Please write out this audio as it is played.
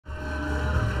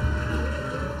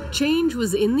Change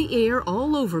was in the air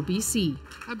all over BC.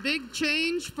 A big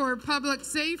change for public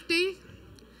safety,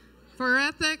 for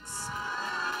ethics.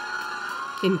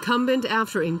 Incumbent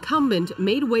after incumbent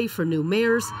made way for new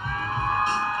mayors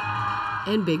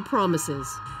and big promises.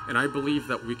 And I believe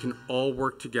that we can all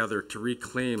work together to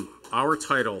reclaim our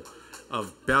title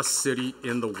of best city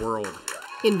in the world.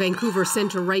 In Vancouver,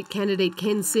 centre-right candidate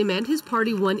Ken Sim and his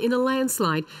party won in a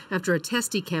landslide after a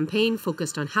testy campaign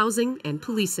focused on housing and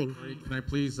policing. Can I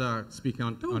please speak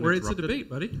on? Don't worry, it's a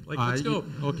debate, buddy. Like, let's go.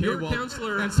 Okay, your well,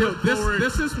 councillor and so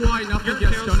this is why nothing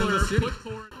gets done in the city.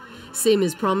 Sim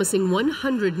is promising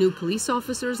 100 new police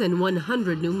officers and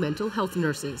 100 new mental health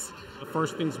nurses. The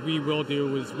first things we will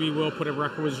do is we will put a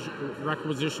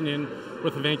requisition in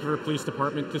with the Vancouver Police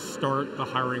Department to start the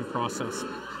hiring process.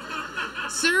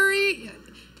 Surrey,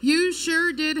 you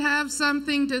sure did have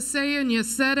something to say, and you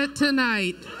said it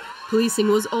tonight. Policing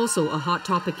was also a hot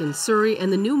topic in Surrey,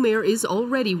 and the new mayor is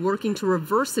already working to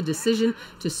reverse the decision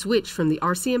to switch from the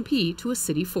RCMP to a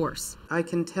city force. I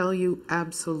can tell you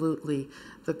absolutely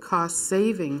the cost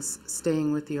savings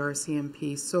staying with the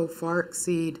RCMP so far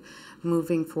exceed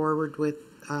moving forward with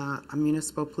a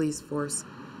municipal police force.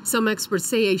 Some experts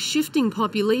say a shifting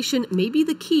population may be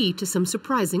the key to some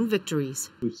surprising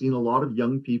victories. We've seen a lot of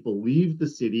young people leave the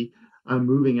city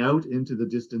moving out into the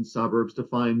distant suburbs to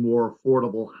find more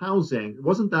affordable housing. It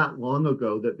wasn't that long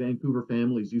ago that Vancouver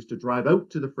families used to drive out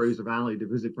to the Fraser Valley to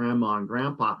visit grandma and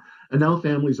grandpa, and now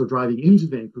families are driving into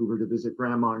Vancouver to visit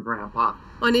grandma and grandpa.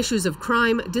 On issues of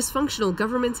crime, dysfunctional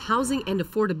governments, housing and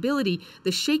affordability,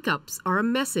 the shake-ups are a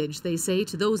message, they say,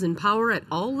 to those in power at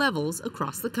all levels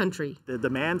across the country. The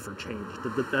demand for change,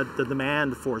 the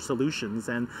demand for solutions,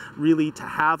 and really to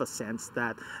have a sense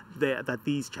that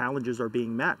these challenges are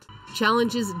being met.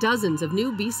 Challenges dozens of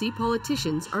new BC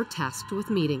politicians are tasked with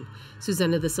meeting.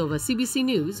 Susana da Silva, CBC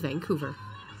News, Vancouver.